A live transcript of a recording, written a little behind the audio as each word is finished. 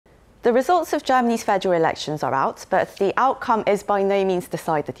The results of Germany's federal elections are out, but the outcome is by no means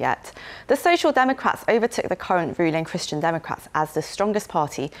decided yet. The Social Democrats overtook the current ruling Christian Democrats as the strongest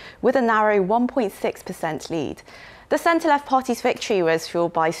party, with a narrow 1.6% lead. The centre-left party's victory was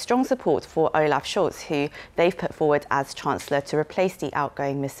fuelled by strong support for Olaf Scholz, who they've put forward as Chancellor to replace the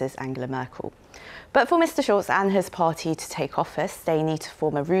outgoing Mrs. Angela Merkel. But for Mr. Scholz and his party to take office, they need to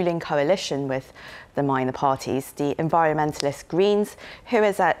form a ruling coalition with the minor parties, the environmentalist Greens, who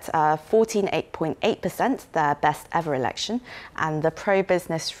is at 14.8%, their best ever election, and the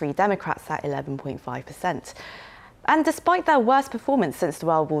pro-business Free Democrats at 11.5%. And despite their worst performance since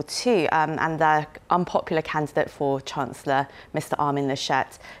World War II and their unpopular candidate for Chancellor, Mr. Armin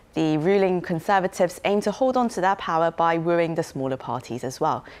Laschet, the ruling Conservatives aim to hold on to their power by wooing the smaller parties as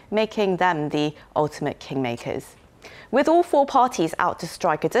well, making them the ultimate kingmakers. With all four parties out to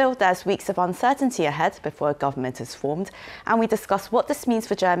strike a deal, there's weeks of uncertainty ahead before a government is formed, and we discuss what this means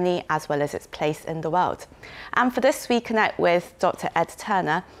for Germany as well as its place in the world. And for this, we connect with Dr. Ed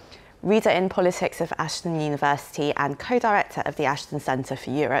Turner, Reader in Politics of Aston University and co-director of the Aston Centre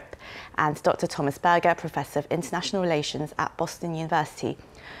for Europe, and Dr. Thomas BERGER, Professor of International Relations at Boston University.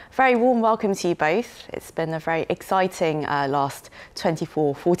 Very warm welcome to you both. It's been a very exciting last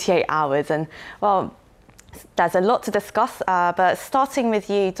 48 hours, and well, there's a lot to discuss, but starting with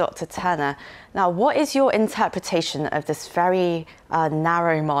you, Dr. Turner. Now, what is your interpretation of this very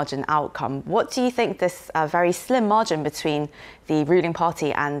narrow margin outcome? What do you think this very slim margin between the ruling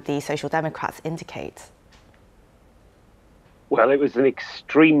party and the Social Democrats indicates? Well, it was an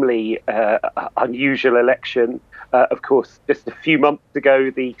extremely unusual election. Of course, just a few months ago,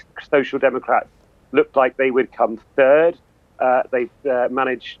 the Social Democrats looked like they would come third. They've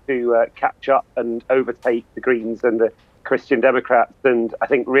managed to catch up and overtake the Greens and the Christian Democrats. And I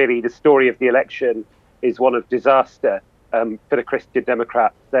think really the story of the election is one of disaster for the Christian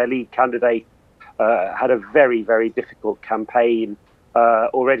Democrats. Their lead candidate had a very, very difficult campaign.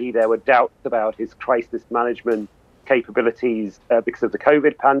 Already there were doubts about his crisis management capabilities because of the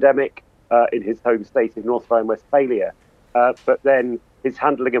COVID pandemic in his home state of North Rhine-Westphalia. But then his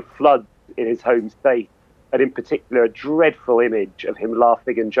handling of floods in his home state, and in particular a dreadful image of him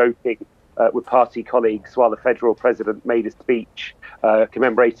laughing and joking with party colleagues while the federal president made a speech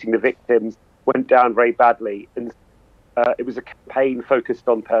commemorating the victims, went down very badly. And it was a campaign focused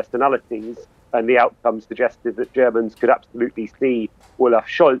on personalities, and the outcome suggested that Germans could absolutely see Olaf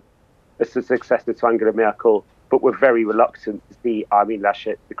Scholz as the successor to Angela Merkel, but were very reluctant to see Armin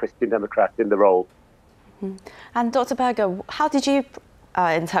Laschet, the Christian Democrat, in the role. Mm-hmm. And Dr. Berger, how did you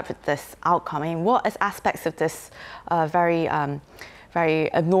interpret this outcome? I mean, what aspects of this very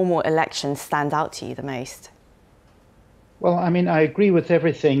abnormal election stand out to you the most? Well, I mean, I agree with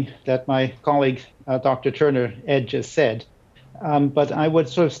everything that my colleague, Dr. Turner, Ed, just said. But I would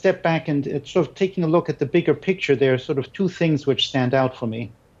sort of step back and sort of taking a look at the bigger picture. There are sort of two things which stand out for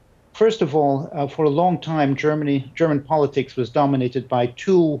me. First of all, for a long time, German politics was dominated by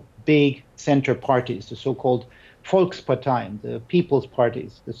two big center parties, the so-called Volksparteien, the people's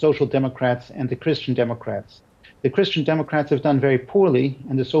parties, the Social Democrats and the Christian Democrats. The Christian Democrats have done very poorly,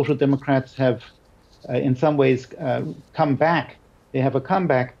 and the Social Democrats have, in some ways, come back. They have a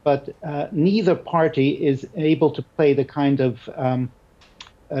comeback, but neither party is able to play the kind of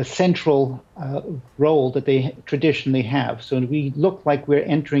central role that they traditionally have. So we look like we're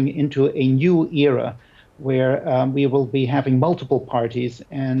entering into a new era where we will be having multiple parties,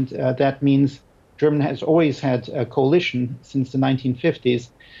 and that means Germany has always had a coalition since the 1950s,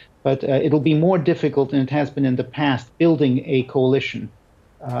 but it'll be more difficult than it has been in the past building a coalition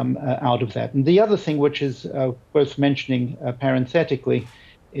out of that. And the other thing which is worth mentioning parenthetically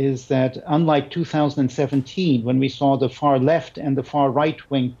is that unlike 2017, when we saw the far left and the far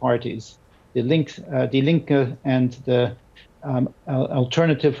right-wing parties, the Linke and the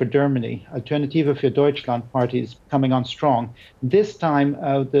Alternative for Germany, Alternative für Deutschland parties coming on strong, this time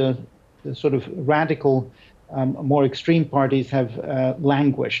the sort of radical, more extreme parties have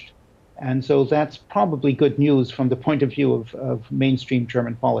languished. And so that's probably good news from the point of view of mainstream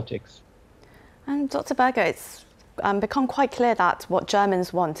German politics. And Dr. Berger, it's become quite clear that what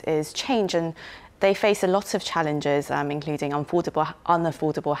Germans want is change, and they face a lot of challenges, including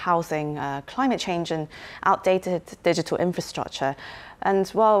unaffordable housing, climate change and outdated digital infrastructure. And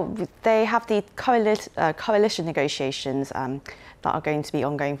while they have the coalition negotiations that are going to be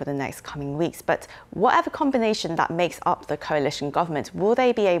ongoing for the next coming weeks, but whatever combination that makes up the coalition government, will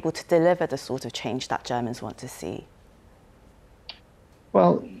they be able to deliver the sort of change that Germans want to see?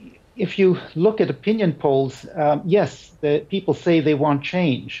 Well, if you look at opinion polls, yes, the people say they want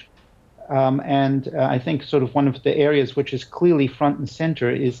change. I think sort of one of the areas which is clearly front and center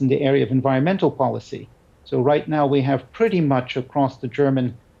is in the area of environmental policy. So right now we have pretty much across the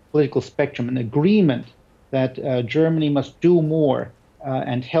German political spectrum an agreement that Germany must do more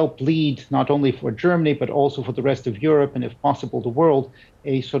and help lead not only for Germany but also for the rest of Europe and if possible the world,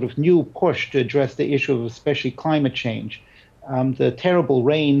 a sort of new push to address the issue of especially climate change. The terrible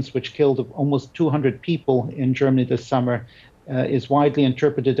rains which killed almost 200 people in Germany this summer is widely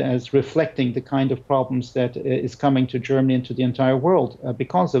interpreted as reflecting the kind of problems that is coming to Germany and to the entire world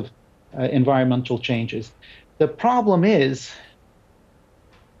because of environmental changes. The problem is,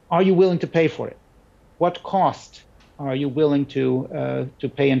 are you willing to pay for it? What cost are you willing to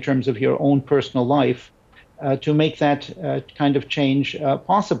pay in terms of your own personal life to make that kind of change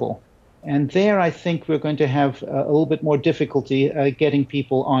possible? And there, I think we're going to have a little bit more difficulty getting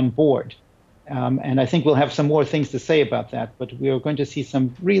people on board. And I think we'll have some more things to say about that, but we are going to see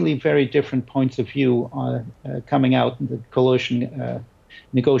some really very different points of view coming out in the coalition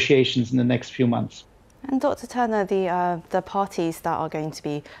negotiations in the next few months. And Dr. Turner, the parties that are going to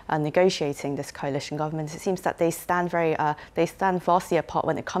be negotiating this coalition government, it seems that they stand vastly apart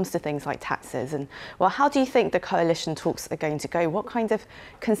when it comes to things like taxes. And well, how do you think the coalition talks are going to go? What kind of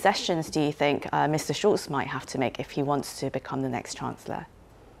concessions do you think Mr. Scholz might have to make if he wants to become the next Chancellor?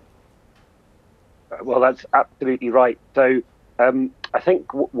 Well, that's absolutely right. So I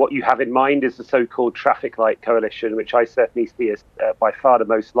think what you have in mind is the so-called traffic light coalition, which I certainly see as by far the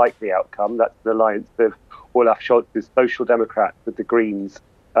most likely outcome. That's the alliance of Olaf Scholz's Social Democrats with the Greens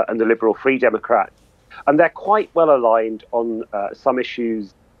and the Liberal Free Democrats. And they're quite well aligned on some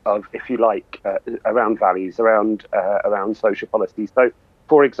issues of, if you like, around values, around social policy. So,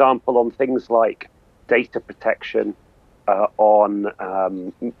 for example, on things like data protection,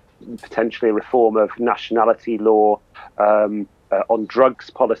 on potentially a reform of nationality law, on drugs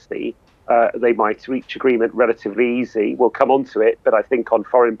policy, they might reach agreement relatively easy. We'll come on to it, but I think on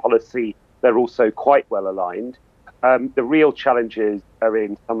foreign policy, they're also quite well aligned. The real challenges are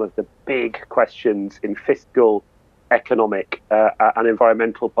in some of the big questions in fiscal, economic and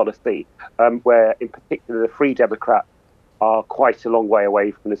environmental policy, where in particular the Free Democrats are quite a long way away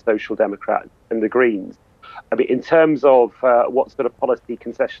from the Social Democrats and the Greens. I mean, in terms of what sort of policy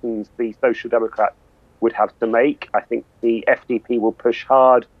concessions the Social Democrats would have to make, I think the FDP will push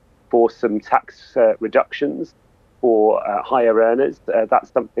hard for some tax reductions for higher earners.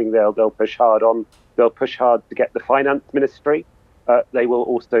 That's something they'll push hard on. They'll push hard to get the finance ministry. They will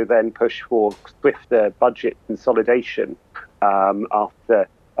also then push for swifter budget consolidation after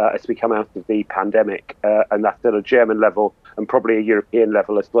as we come out of the pandemic, and that's at a German level and probably a European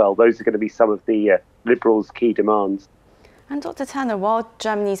level as well. Those are going to be some of the Liberals' key demands. And Dr. Turner, while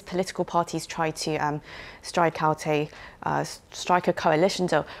Germany's political parties try to strike a coalition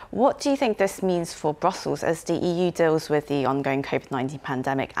deal, what do you think this means for Brussels as the EU deals with the ongoing COVID-19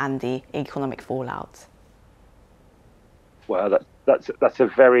 pandemic and the economic fallout? Well, that's a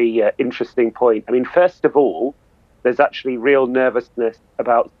very interesting point. I mean, first of all, there's actually real nervousness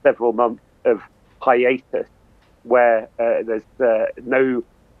about several months of hiatus where there's no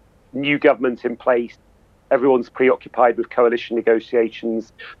new government in place. Everyone's preoccupied with coalition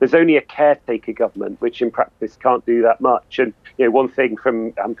negotiations. There's only a caretaker government, which in practice can't do that much. And one thing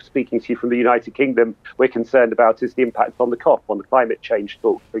I'm speaking to you from the United Kingdom, we're concerned about is the impact on the COP, on the climate change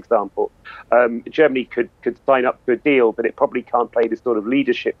talks, for example. Germany could sign up to a deal, but it probably can't play the sort of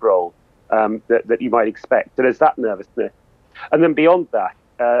leadership role that you might expect. So there's that nervousness. And then beyond that,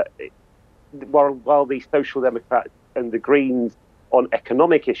 while the Social Democrats and the Greens on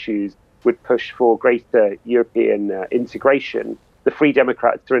economic issues would push for greater European integration, the Free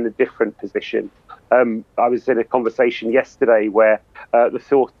Democrats are in a different position. I was in a conversation yesterday where the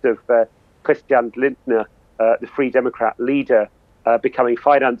thought of Christian Lindner, the Free Democrat leader, becoming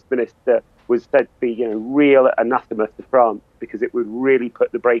finance minister was said to be real anathema to France because it would really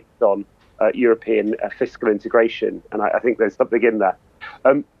put the brakes on European fiscal integration. And I think there's something in that.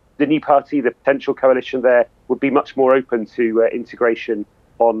 The new party, the potential coalition there, would be much more open to integration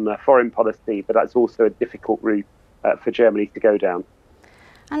on foreign policy, but that's also a difficult route for Germany to go down.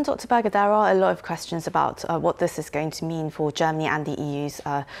 And Dr. Berger, there are a lot of questions about what this is going to mean for Germany and the EU's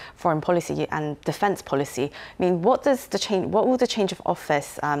foreign policy and defence policy. I mean, what will the change of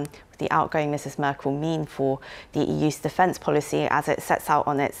office with the outgoing Mrs. Merkel mean for the EU's defence policy as it sets out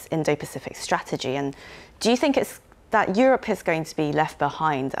on its Indo-Pacific strategy? And do you think that Europe is going to be left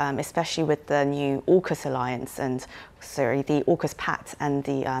behind, especially with the new AUKUS alliance the AUKUS pact and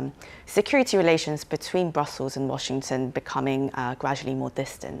the security relations between Brussels and Washington becoming gradually more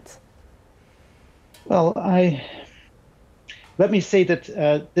distant? Well, let me say that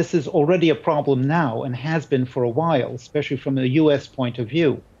this is already a problem now and has been for a while, especially from the U.S. point of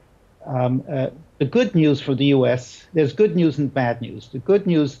view. The good news for the U.S., there's good news and bad news. The good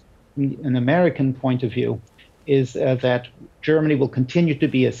news from an American point of view is that Germany will continue to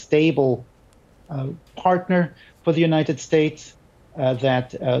be a stable partner for the United States, that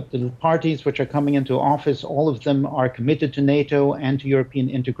the parties which are coming into office, all of them are committed to NATO and to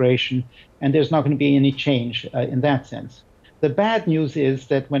European integration, and there's not going to be any change in that sense. The bad news is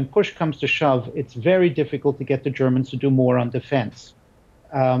that when push comes to shove, it's very difficult to get the Germans to do more on defense.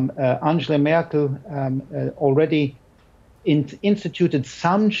 Angela Merkel already instituted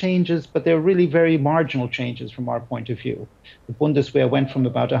some changes, but they're really very marginal changes from our point of view. The Bundeswehr went from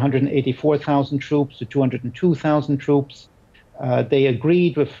about 184,000 troops to 202,000 troops. They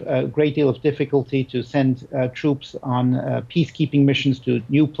agreed with a great deal of difficulty to send troops on peacekeeping missions to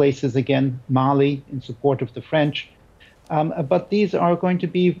new places again, Mali, in support of the French. But these are going to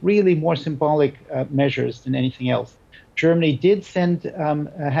be really more symbolic measures than anything else. Germany did send,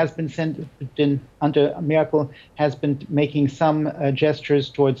 has been sent, under Merkel, has been making some gestures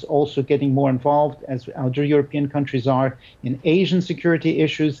towards also getting more involved, as other European countries are, in Asian security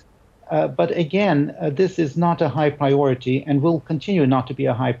issues. But again, this is not a high priority and will continue not to be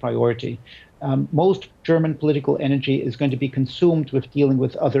a high priority. Most German political energy is going to be consumed with dealing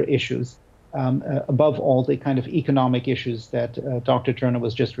with other issues, above all the kind of economic issues that Dr. Turner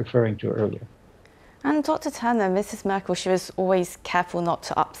was just referring to earlier. And Dr. Turner, Mrs. Merkel, she was always careful not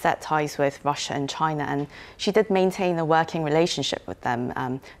to upset ties with Russia and China, and she did maintain a working relationship with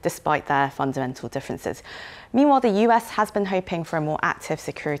them, despite their fundamental differences. Meanwhile, the US has been hoping for a more active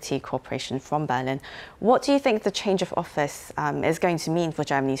security cooperation from Berlin. What do you think the change of office is going to mean for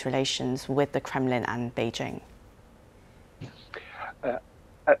Germany's relations with the Kremlin and Beijing?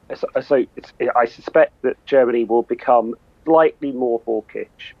 I suspect that Germany will become slightly more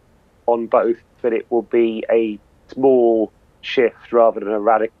hawkish on both, but it will be a small shift rather than a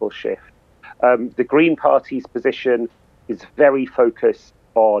radical shift. The Green Party's position is very focused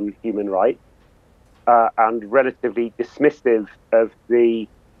on human rights and relatively dismissive of the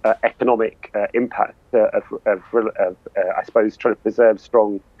economic impact of I suppose, trying to preserve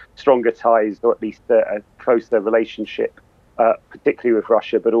stronger ties, or at least a closer relationship, particularly with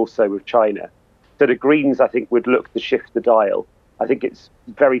Russia, but also with China. So the Greens, I think, would look to shift the dial. I think it's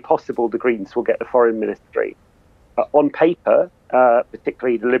very possible the Greens will get the foreign ministry. On paper,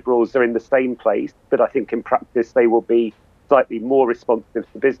 particularly the Liberals are in the same place, but I think in practice they will be slightly more responsive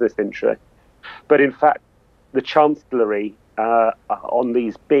to business interests. But in fact, the Chancellery on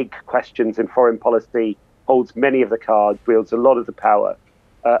these big questions in foreign policy holds many of the cards, wields a lot of the power,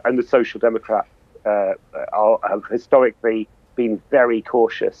 and the Social Democrats have historically been very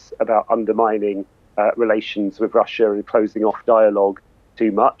cautious about undermining relations with Russia and closing off dialogue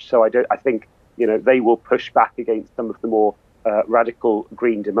too much. So I think they will push back against some of the more radical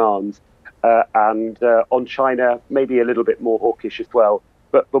Green demands, and on China maybe a little bit more hawkish as well.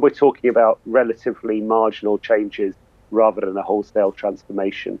 But we're talking about relatively marginal changes rather than a wholesale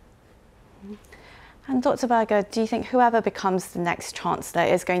transformation. And Dr. Berger, do you think whoever becomes the next Chancellor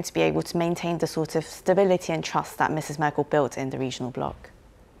is going to be able to maintain the sort of stability and trust that Mrs. Merkel built in the regional bloc?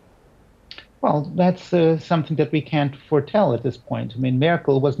 Well, that's something that we can't foretell at this point. I mean,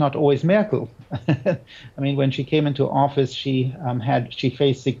 Merkel was not always Merkel. I mean, when she came into office, she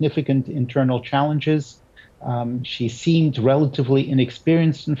faced significant internal challenges. She seemed relatively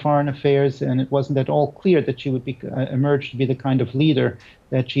inexperienced in foreign affairs, and it wasn't at all clear that she would emerge to be the kind of leader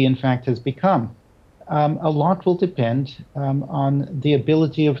that she, in fact, has become. A lot will depend on the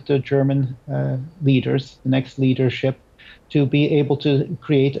ability of the German leaders, the next leadership, to be able to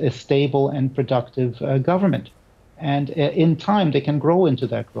create a stable and productive government. And in time, they can grow into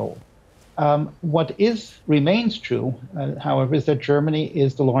that role. What remains true, however, is that Germany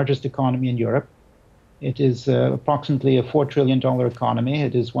is the largest economy in Europe. It is approximately a $4 trillion economy.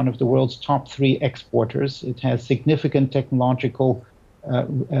 It is one of the world's top 3 exporters. It has significant technological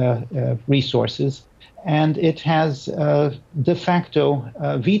resources, and it has de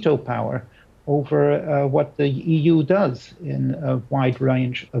facto veto power over what the EU does in a wide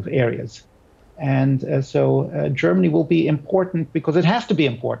range of areas. And so Germany will be important because it has to be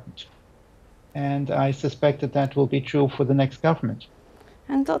important. And I suspect that will be true for the next government.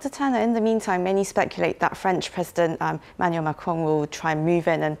 And Dr. Turner, in the meantime, many speculate that French President Emmanuel Macron will try and move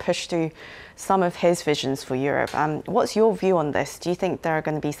in and push through some of his visions for Europe. What's your view on this? Do you think there are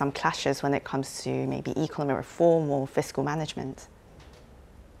going to be some clashes when it comes to maybe economic reform or fiscal management?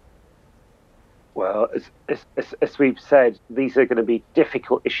 Well, as we've said, these are going to be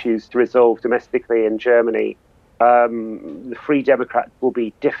difficult issues to resolve domestically in Germany. The Free Democrats will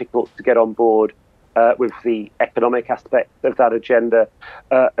be difficult to get on board with the economic aspect of that agenda.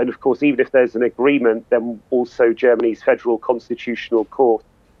 And of course, even if there's an agreement, then also Germany's federal constitutional court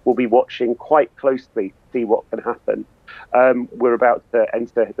will be watching quite closely to see what can happen. We're about to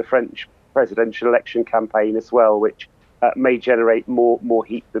enter the French presidential election campaign as well, which may generate more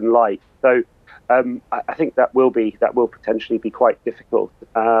heat than light. So I think that will potentially be quite difficult.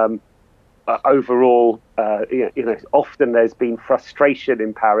 Overall, often there's been frustration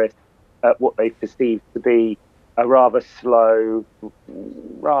in Paris at what they perceive to be a rather slow,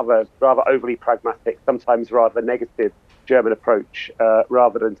 rather overly pragmatic, sometimes rather negative German approach,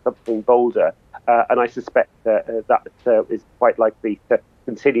 rather than something bolder. And I suspect that is quite likely to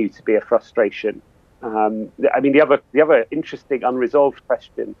continue to be a frustration. I mean, the other interesting unresolved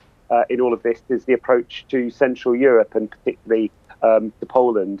question in all of this is the approach to Central Europe, and particularly to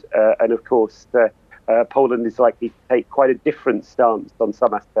Poland. And of course, Poland is likely to take quite a different stance on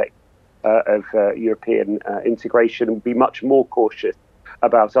some aspects of European integration, and be much more cautious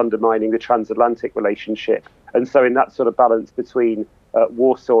about undermining the transatlantic relationship. And so in that sort of balance between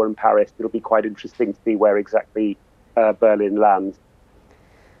Warsaw and Paris, it'll be quite interesting to see where exactly Berlin lands.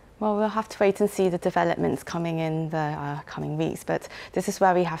 Well, we'll have to wait and see the developments coming in the coming weeks, but this is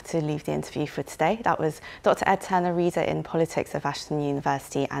where we have to leave the interview for today. That was Dr. Ed Turner, Reader in Politics of Aston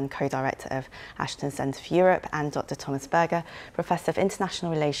University and Co-Director of Aston Centre for Europe, and Dr. Thomas BERGER, Professor of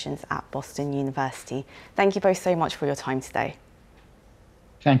International Relations at Boston University. Thank you both so much for your time today.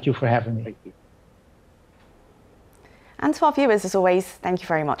 Thank you for having me. Thank you. And to our viewers, as always, thank you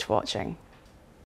very much for watching.